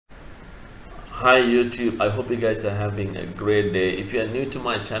Hi YouTube, I hope you guys are having a great day. If you are new to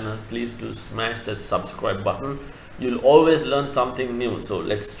my channel, please do smash the subscribe button. You'll always learn something new. So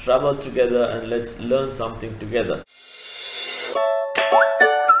let's travel together and let's learn something together.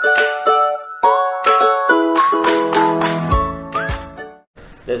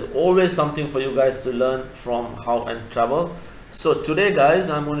 There's always something for you guys to learn from How and Travel. So today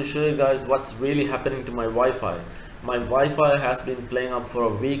guys, I'm going to show you guys what's really happening to my Wi-Fi. My Wi-Fi has been playing up for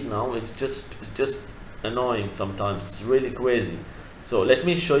a week now. It's just annoying sometimes. It's really crazy. So let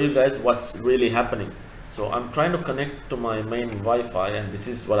me show you guys what's really happening. So I'm trying to connect to my main Wi-Fi and this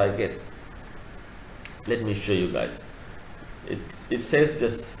is what I get. Let me show you guys. It says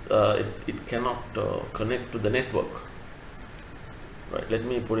just it cannot connect to the network. Right, let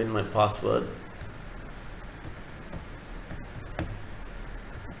me put in my password.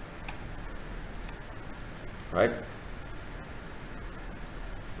 Right,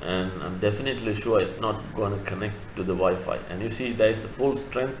 and I'm definitely sure it's not going to connect to the Wi-Fi. And you see there is the full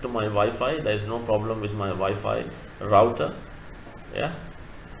strength to my Wi-Fi. There is no problem with my Wi-Fi router. Yeah,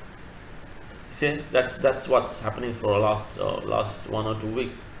 see, that's what's happening for last 1 or 2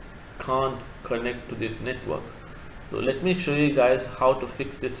 weeks. Can't connect to this network. So let me show you guys how to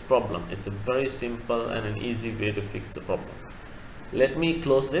fix this problem. It's a very simple and an easy way to fix the problem. Let me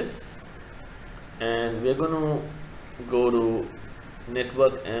close this and we're going to go to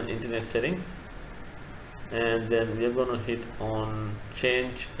network and internet settings, and then we're going to hit on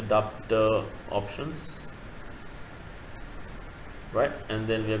change adapter options, right? And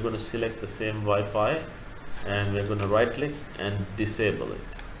then we're going to select the same Wi-Fi and we're going to right click and disable it.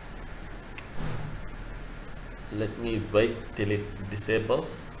 Let me wait till it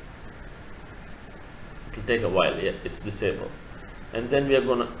disables. It will take a while. Yeah, it's disabled. And then we are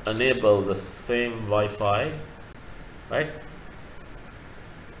going to enable the same Wi-Fi, right?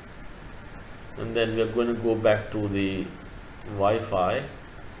 And then we are going to go back to the Wi-Fi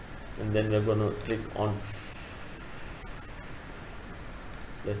and then we are going to click on,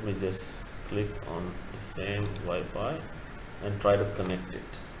 let me just click on the same Wi-Fi and try to connect it.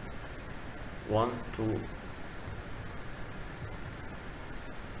 1, 2,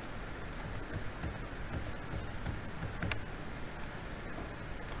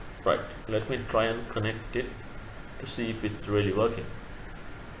 right, let me try and connect it to see if it's really working.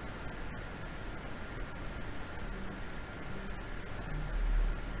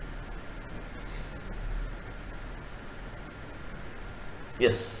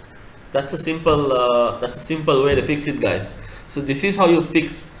 Yes, that's a simple way to fix it, guys. So this is how you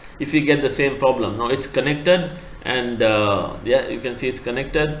fix if you get the same problem. Now it's connected and yeah, you can see it's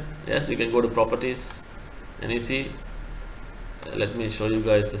connected. Yes, you can go to properties and you see, let me show you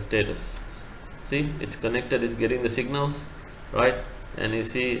guys the status. See, it's connected, it's getting the signals, right? And you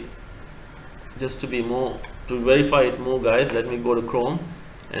see, just to verify it more, guys, let me go to Chrome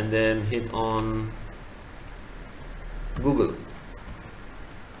and then hit on Google.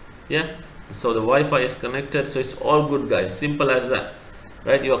 Yeah, so the Wi-Fi is connected, so it's all good, guys. Simple as that,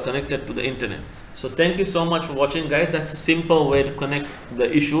 right? You are connected to the internet. So thank you so much for watching, guys. That's a simple way to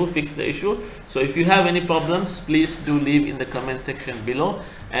fix the issue. So if you have any problems, please do leave in the comment section below,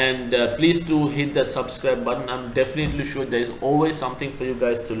 and please do hit the subscribe button. I'm definitely sure there is always something for you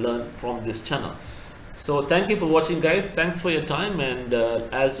guys to learn from this channel. So thank you for watching, guys. Thanks for your time, and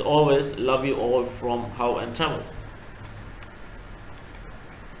as always, love you all from How and Travel.